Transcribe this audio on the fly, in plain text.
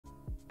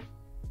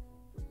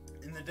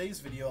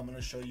today's video, I'm going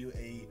to show you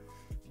a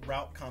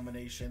route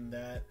combination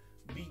that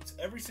beats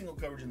every single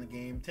coverage in the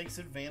game, takes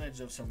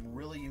advantage of some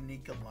really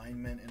unique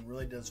alignment, and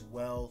really does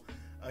well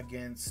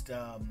against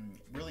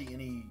really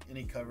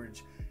any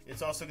coverage.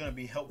 It's also going to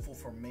be helpful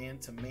for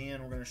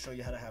man-to-man. We're going to show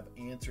you how to have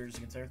answers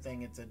against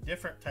everything. It's a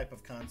different type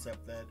of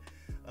concept that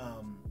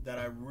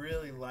I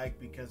really like,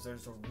 because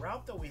there's a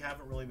route that we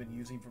haven't really been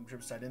using from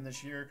Trips Tight End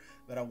this year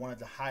that I wanted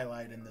to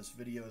highlight in this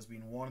video as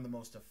being one of the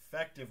most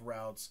effective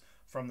routes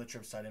from the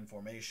Trips Tight End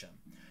formation.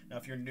 Now,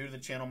 if you're new to the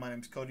channel, my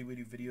name's Cody. We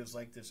do videos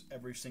like this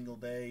every single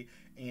day,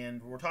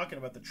 and we're talking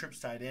about the Trips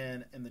Tight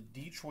End and the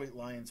Detroit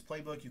Lions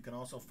playbook. You can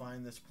also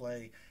find this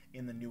play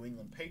in the New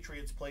England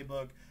Patriots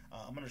playbook.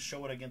 I'm going to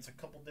show it against a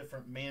couple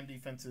different man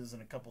defenses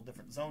and a couple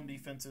different zone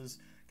defenses,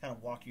 kind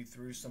of walk you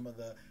through some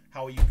of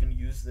how you can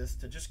use this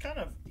to just kind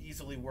of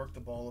easily work the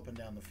ball up and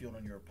down the field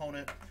on your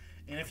opponent.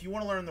 And if you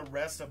want to learn the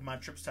rest of my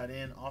Trips Tight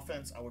End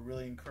offense, I would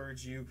really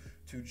encourage you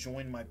to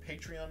join my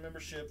Patreon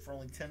membership for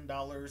only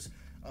 $10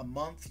 a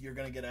month. You're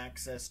going to get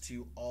access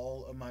to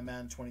all of my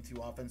Madden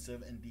 22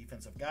 offensive and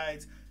defensive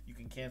guides. You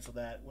can cancel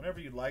that whenever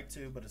you'd like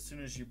to, but as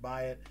soon as you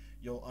buy it,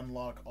 you'll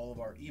unlock all of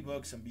our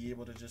ebooks and be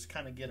able to just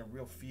kind of get a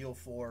real feel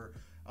for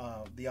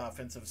the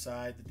offensive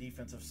side, the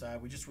defensive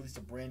side. We just released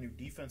a brand new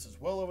defense as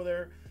well over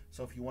there,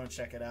 so if you want to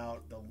check it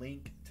out, the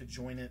link to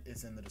join it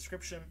is in the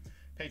description.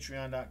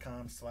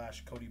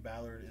 Patreon.com/Cody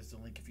Ballard is the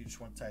link if you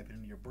just want to type it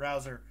into your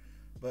browser.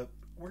 But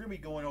we're going to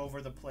be going over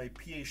the play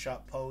PA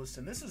shot post,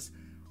 and this is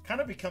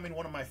kind of becoming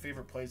one of my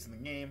favorite plays in the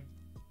game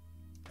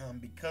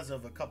because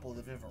of a couple of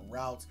the different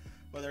routes.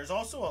 But there's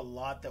also a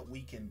lot that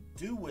we can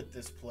do with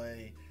this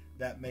play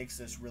that makes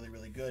this really,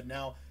 really good.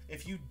 Now,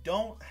 if you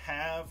don't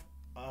have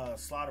a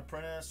slot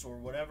apprentice or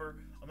whatever,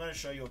 I'm going to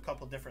show you a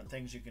couple different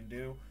things you can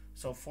do.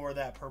 So for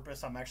that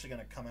purpose, I'm actually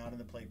going to come out in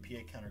the play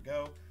PA counter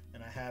go,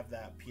 and I have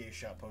that PA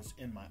shot post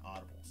in my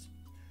audibles.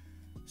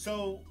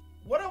 So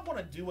what I want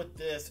to do with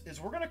this is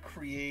we're going to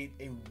create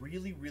a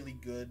really, really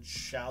good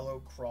shallow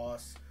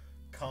cross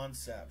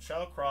concept.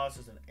 Shallow cross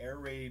is an air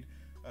raid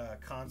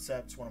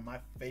concept. It's one of my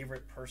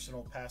favorite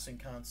personal passing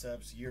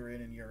concepts year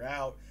in and year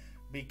out,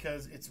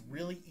 because it's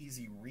really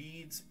easy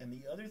reads. And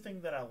the other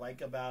thing that I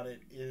like about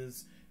it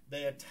is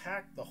they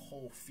attack the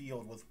whole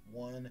field with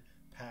one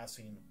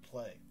passing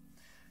play.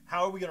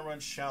 How are we going to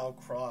run shallow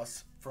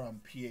cross from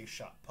PA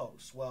shot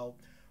post? Well,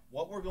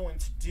 what we're going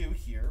to do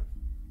here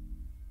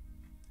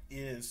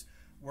is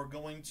we're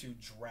going to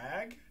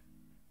drag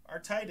our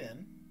tight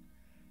end,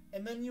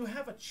 and then you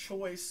have a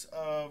choice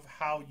of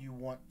how you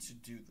want to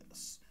do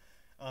this.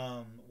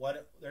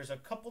 There's a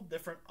couple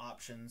different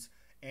options,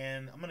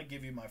 and I'm going to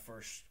give you my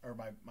first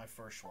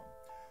one.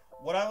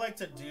 What I like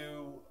to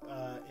do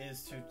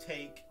is to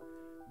take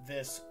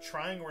this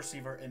triangle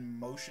receiver and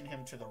motion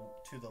him to the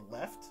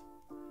left.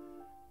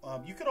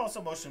 You could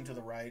also motion him to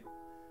the right,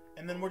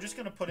 and then we're just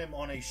going to put him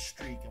on a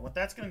streak. And what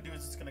that's going to do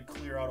is it's going to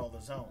clear out all the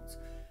zones.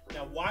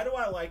 Now, why do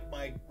I like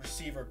my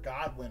receiver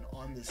Godwin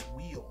on this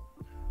wheel?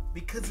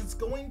 Because it's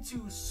going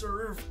to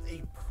serve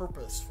a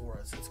purpose for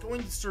us. It's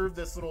going to serve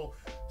this little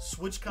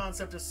switch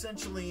concept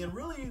essentially, and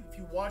really, if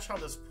you watch how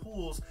this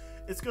pulls,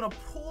 it's going to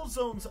pull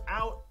zones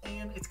out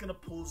and it's going to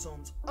pull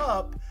zones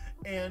up.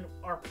 And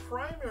our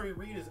primary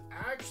read is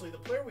actually the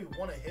player we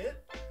want to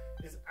hit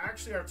is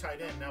actually our tight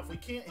end. Now, if we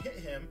can't hit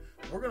him,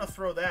 we're going to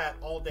throw that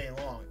all day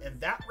long. And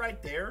that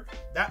right there,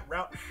 that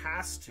route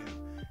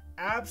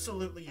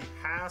absolutely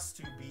has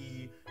to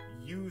be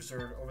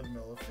usered over the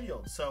middle of the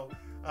field. So,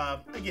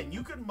 again,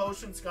 you could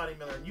motion Scotty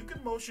Miller, and you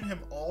can motion him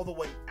all the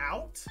way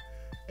out.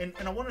 And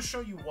I want to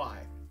show you why.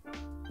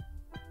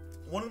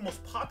 One of the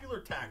most popular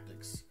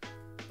tactics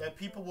that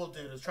people will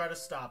do to try to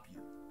stop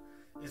you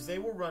is they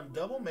will run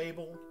double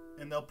Mabel,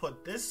 and they'll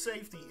put this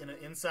safety in an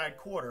inside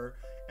quarter,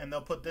 and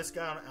they'll put this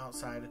guy on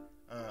outside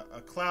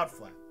a cloud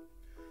flat.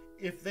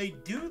 If they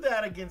do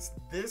that against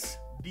this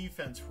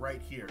defense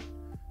right here,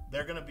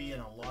 they're going to be in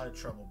a lot of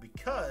trouble,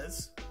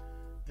 because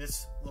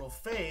this little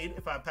fade,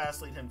 if I pass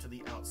lead him to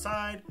the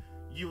outside,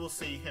 you will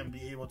see him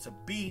be able to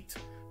beat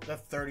the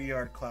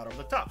 30-yard cloud over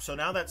the top. So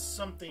now that's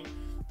something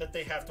that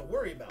they have to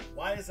worry about.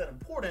 Why is that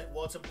important?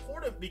 Well, it's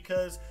important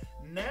because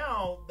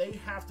now they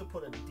have to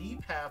put a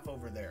deep half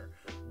over there.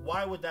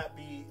 Why would that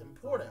be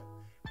important?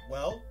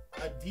 Well,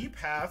 a deep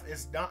half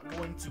is not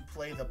going to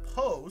play the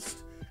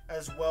post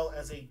as well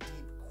as a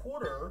deep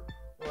quarter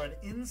or an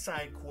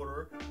inside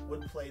quarter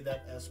would play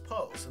that S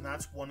post. And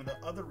that's one of the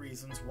other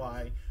reasons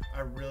why I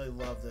really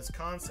love this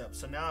concept.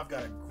 So now I've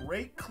got a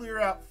great clear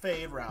out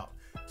fade route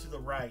to the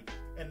right.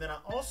 And then I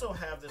also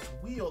have this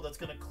wheel that's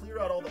going to clear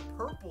out all the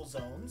purple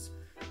zones.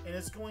 And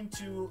it's going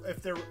to,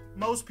 the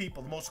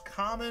most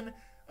common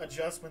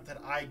adjustment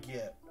that I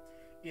get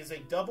is a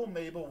double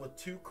Mabel with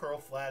two curl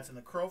flats. And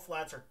the curl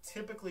flats are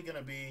typically going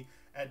to be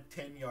at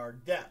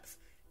 10-yard depth.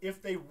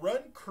 If they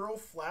run curl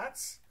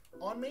flats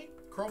on me,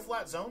 curl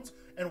flat zones.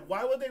 And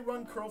why would they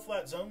run curl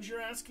flat zones,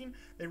 you're asking?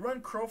 They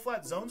run curl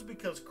flat zones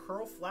because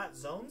curl flat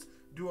zones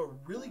do a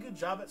really good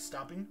job at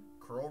stopping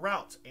curl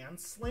routes and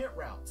slant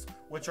routes,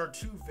 which are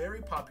two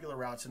very popular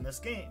routes in this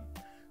game.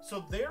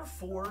 So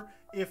therefore,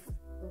 if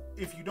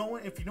you know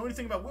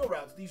anything about wheel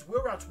routes, these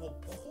wheel routes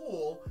will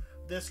pull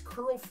this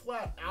curl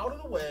flat out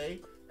of the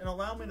way and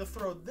allow me to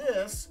throw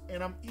this,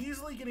 and I'm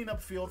easily getting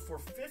upfield for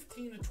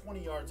 15 to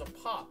 20 yards a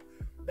pop.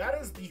 That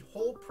is the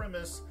whole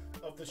premise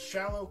of the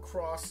shallow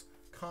cross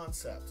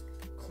concept.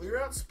 Clear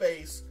out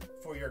space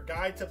for your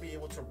guy to be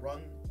able to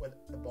run with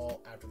the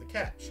ball after the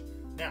catch.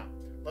 Now,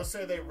 let's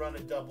say they run a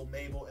double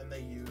Mabel and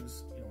they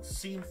use,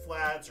 seam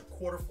flats or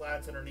quarter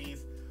flats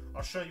underneath.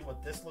 I'll show you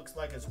what this looks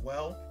like as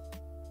well.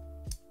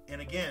 And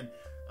again,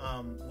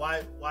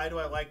 why do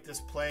I like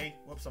this play?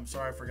 Whoops, I'm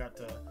sorry, I forgot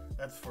to.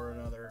 That's for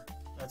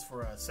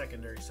a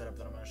secondary setup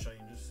that I'm going to show you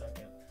in just a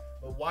second.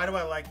 But why do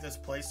I like this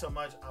play so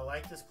much? I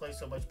like this play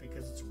so much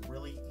because it's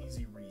really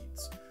easy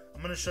reads.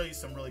 I'm going to show you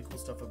some really cool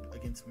stuff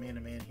against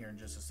man-to-man here in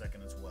just a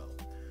second as well.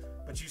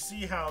 But you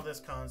see how this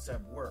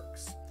concept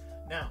works.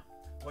 Now,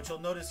 what you'll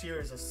notice here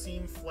is a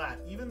seam flat.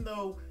 Even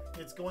though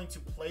it's going to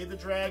play the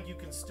drag, you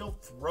can still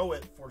throw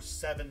it for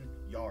 7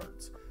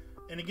 yards.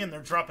 And again,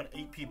 they're dropping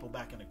 8 people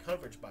back into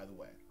coverage, by the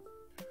way.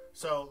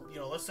 So,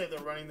 let's say they're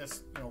running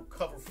this,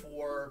 cover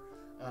four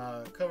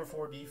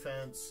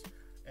defense,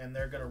 and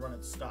they're going to run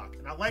it stock.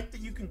 And I like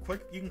that you can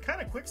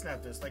kind of quick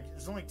snap this. Like,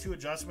 there's only 2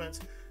 adjustments.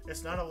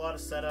 It's not a lot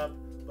of setup,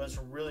 but it's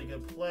a really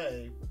good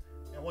play.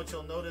 And what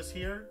you'll notice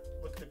here,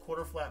 look at the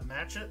quarter flat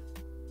match it.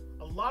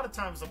 A lot of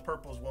times the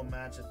purples will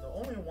match it. The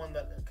only one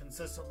that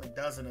consistently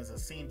doesn't is a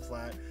seam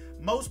flat.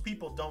 Most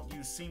people don't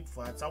use seam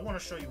flats. I want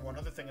to show you one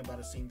other thing about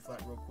a seam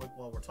flat real quick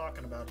while we're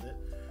talking about it.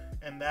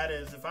 And that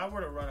is, if I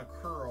were to run a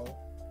curl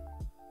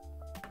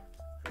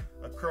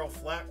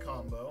flat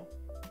combo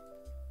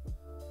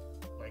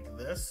like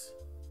this,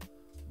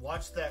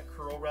 watch that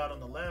curl route on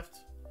the left.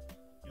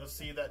 You'll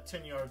see that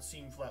 10-yard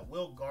seam flat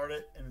will guard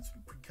it, and it's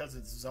because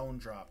it's zone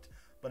dropped.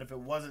 But if it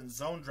wasn't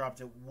zone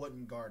dropped, it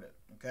wouldn't guard it,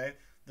 okay?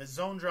 The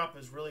zone drop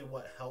is really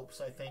what helps,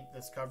 I think,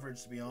 this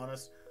coverage, to be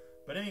honest.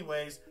 But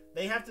anyways,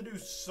 they have to do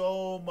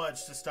so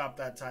much to stop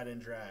that tight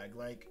end drag.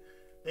 Like,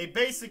 they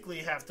basically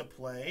have to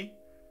play.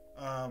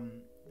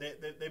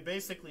 They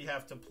basically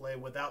have to play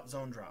without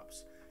zone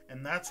drops.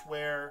 And that's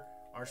where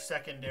our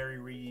secondary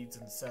reads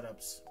and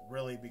setups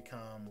really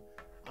become,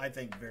 I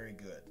think, very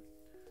good.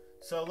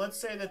 So let's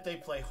say that they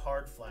play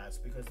hard flats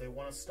because they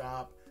want to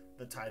stop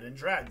the tight end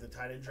drag. The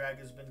tight end drag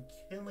has been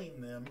killing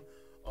them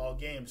all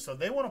game. So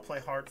they want to play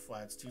hard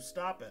flats to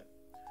stop it.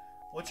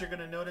 What you're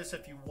going to notice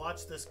if you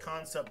watch this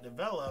concept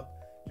develop,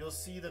 you'll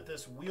see that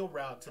this wheel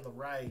route to the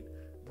right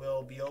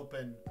will be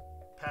open,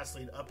 pass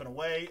lead up and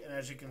away, and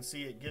as you can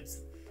see, it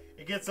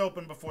gets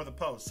open before the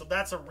post. So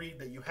that's a read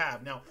that you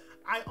have. Now,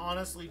 I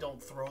honestly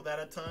don't throw that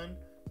a ton.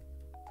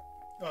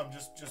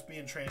 Just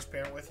being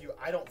transparent with you,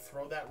 I don't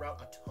throw that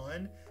route a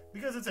ton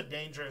because it's a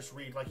dangerous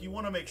read. Like, you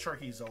want to make sure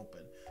he's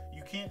open.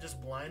 You can't just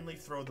blindly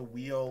throw the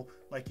wheel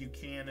like you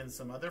can in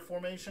some other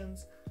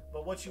formations.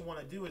 But what you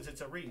want to do is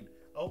it's a read.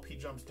 Oh, he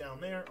jumps down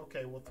there.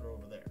 Okay, we'll throw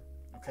over there.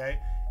 Okay?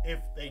 If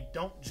they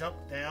don't jump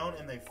down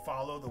and they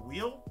follow the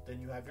wheel, then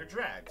you have your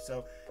drag.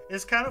 So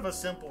it's kind of a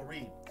simple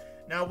read.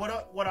 Now,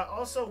 what I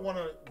also want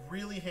to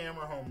really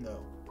hammer home,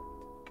 though,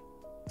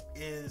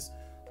 is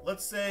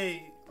let's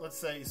say,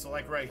 so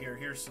like right here,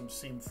 here's some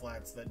seam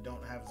flats that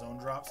don't have zone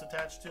drops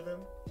attached to them.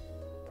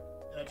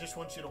 And I just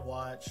want you to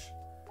watch,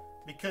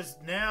 because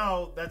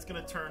now that's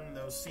going to turn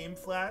those seam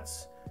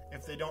flats,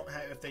 if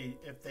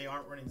they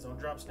aren't running zone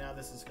drops, now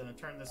this is going to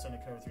turn this into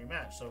cover 3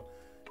 match. So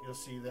you'll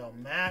see they'll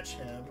match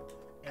him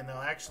and they'll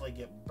actually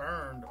get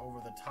burned over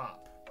the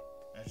top,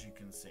 as you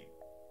can see.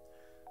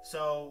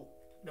 So,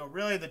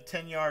 really the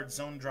 10-yard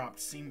zone dropped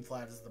seam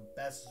flat is the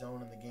best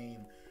zone in the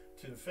game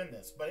to defend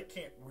this, but it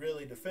can't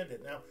really defend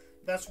it. Now,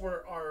 that's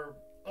where our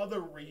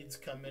other reads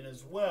come in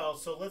as well.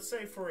 So let's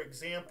say, for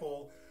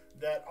example,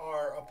 that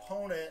our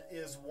opponent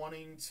is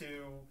wanting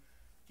to,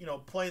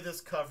 play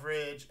this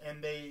coverage,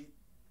 and they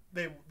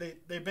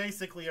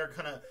basically are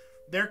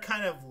they're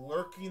kind of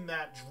lurking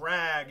that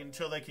drag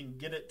until they can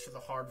get it to the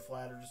hard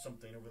flat or just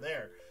something over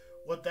there.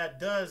 What that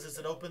does is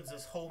it opens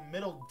this whole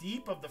middle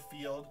deep of the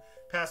field,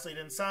 pass lead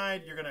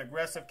inside, you're going to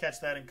aggressive catch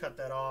that and cut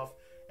that off,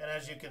 and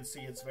as you can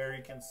see, it's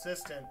very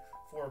consistent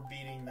for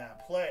beating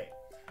that play.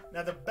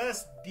 Now, the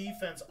best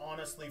defense,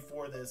 honestly,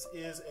 for this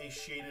is a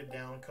shaded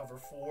down cover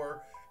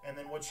 4, and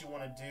then what you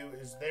want to do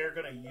is they're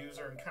going to use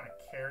her and kind of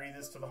carry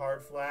this to the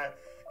hard flat,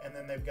 and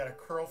then they've got a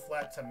curl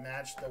flat to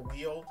match the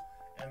wheel,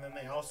 and then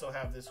they also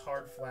have this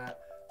hard flat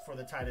for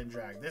the tight end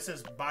drag. This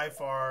is by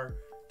far,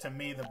 to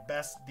me, the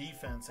best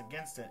defense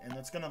against it, and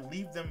it's going to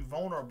leave them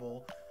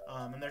vulnerable,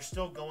 and they're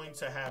still going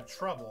to have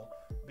trouble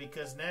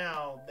because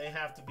now they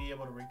have to be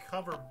able to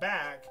recover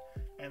back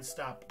and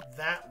stop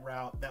that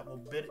route that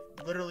will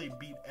literally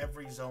beat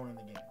every zone in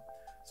the game.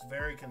 It's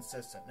very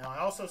consistent. Now, I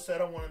also said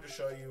I wanted to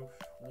show you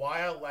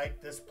why I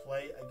like this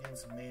play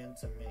against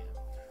man-to-man.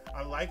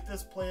 I like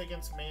this play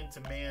against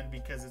man-to-man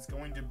because it's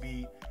going to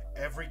beat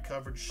every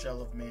coverage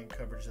shell of man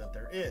coverage that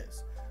there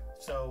is.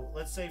 So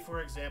let's say,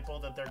 for example,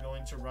 that they're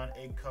going to run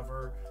a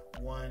cover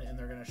 1 and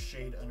they're going to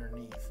shade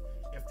underneath.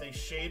 If they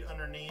shade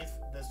underneath,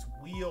 this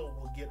wheel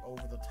will get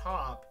over the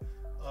top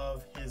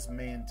of his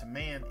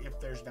man-to-man if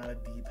there's not a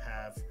deep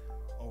half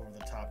over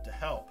the top to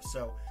help.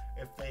 So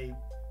if they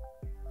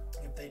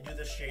do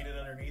the shaded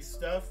underneath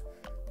stuff,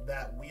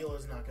 that wheel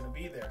is not going to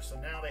be there. So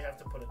now they have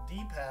to put a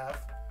deep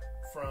half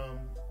from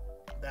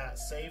that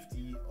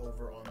safety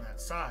over on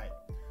that side.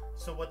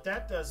 So what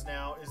that does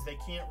now is they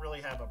can't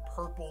really have a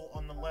purple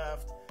on the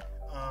left,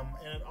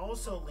 and it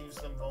also leaves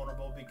them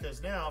vulnerable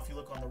because now if you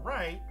look on the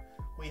right,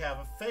 we have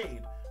a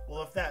fade.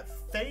 Well, if that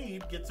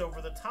fade gets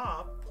over the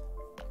top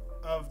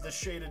of the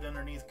shaded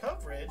underneath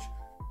coverage,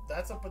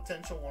 that's a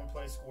potential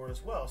one-play score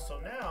as well. So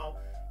now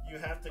you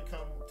have to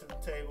come to the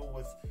table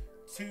with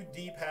two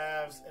deep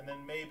halves and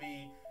then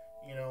maybe,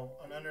 you know,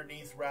 an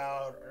underneath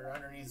route or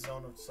underneath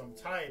zone of some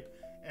type.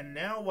 And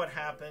now what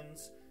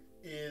happens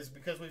is,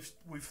 because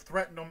we've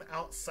threatened them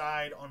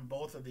outside on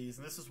both of these,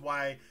 and this is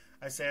why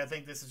I say I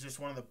think this is just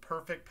one of the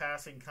perfect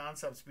passing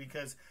concepts,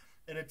 because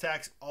it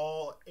attacks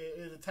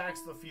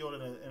the field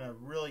in a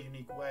really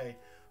unique way.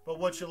 But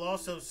what you'll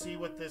also see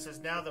with this is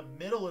now the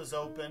middle is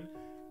open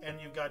and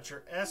you've got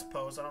your S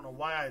post. I don't know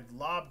why I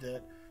lobbed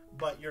it,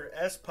 but your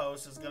S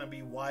post is going to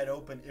be wide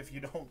open if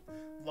you don't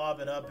lob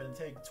it up and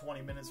take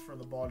 20 minutes for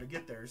the ball to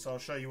get there. So I'll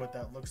show you what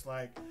that looks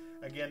like.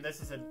 Again,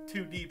 this is a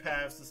two deep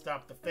halves to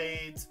stop the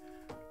fades,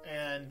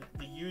 and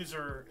the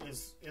user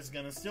is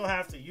going to still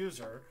have to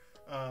user.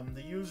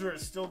 The user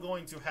is still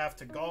going to have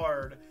to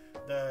guard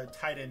the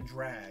tight end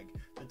drag.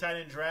 The tight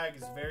end drag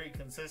is very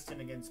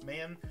consistent against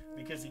man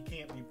because he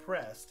can't be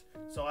pressed.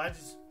 So I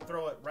just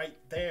throw it right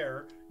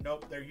there.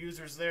 Nope, their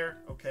user's there.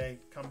 Okay,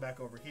 come back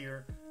over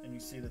here, and you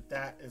see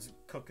that is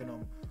cooking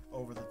them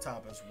over the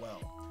top as well.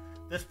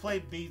 This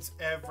play beats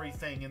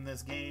everything in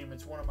this game.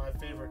 It's one of my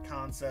favorite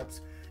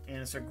concepts, and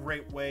it's a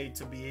great way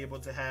to be able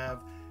to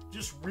have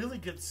just really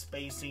good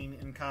spacing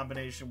in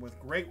combination with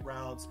great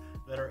routes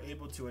that are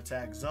able to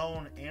attack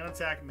zone and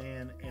attack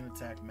man and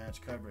attack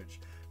match coverage.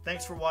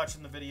 Thanks for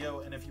watching the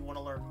video, and if you want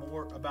to learn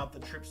more about the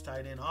trips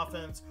tight end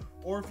offense,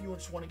 or if you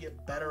just want to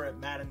get better at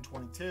Madden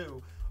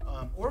 22,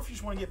 or if you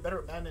just want to get better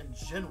at Madden in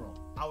general,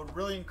 I would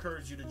really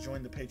encourage you to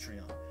join the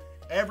Patreon.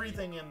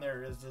 Everything in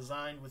there is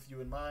designed with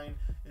you in mind.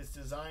 It's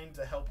designed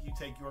to help you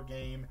take your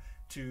game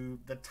to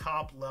the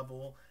top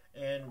level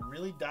and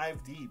really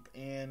dive deep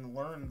and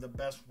learn the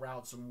best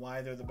routes and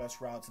why they're the best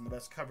routes and the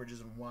best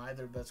coverages and why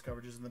they're the best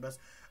coverages and the best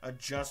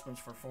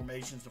adjustments for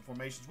formations to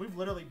formations. We've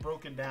literally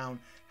broken down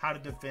how to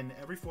defend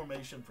every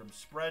formation, from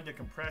spread to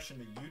compression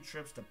to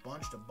U-trips to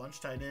bunch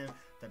tight end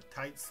to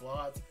tight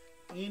slots.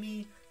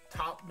 Any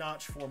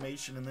top-notch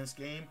formation in this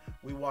game,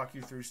 we walk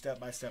you through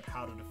step-by-step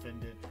how to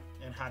defend it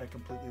and how to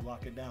completely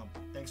lock it down.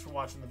 Thanks for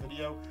watching the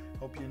video.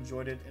 Hope you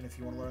enjoyed it, and if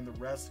you want to learn the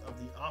rest of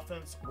the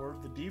offense or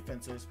the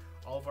defenses,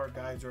 all of our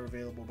guides are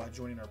available by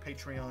joining our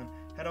Patreon.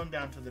 Head on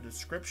down to the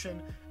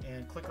description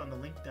and click on the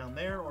link down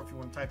there, or if you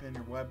want to type it in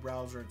your web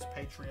browser, it's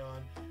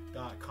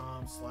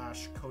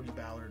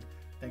patreon.com/CodyBallard.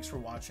 Thanks for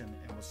watching,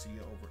 and we'll see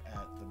you over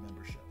at the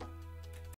membership.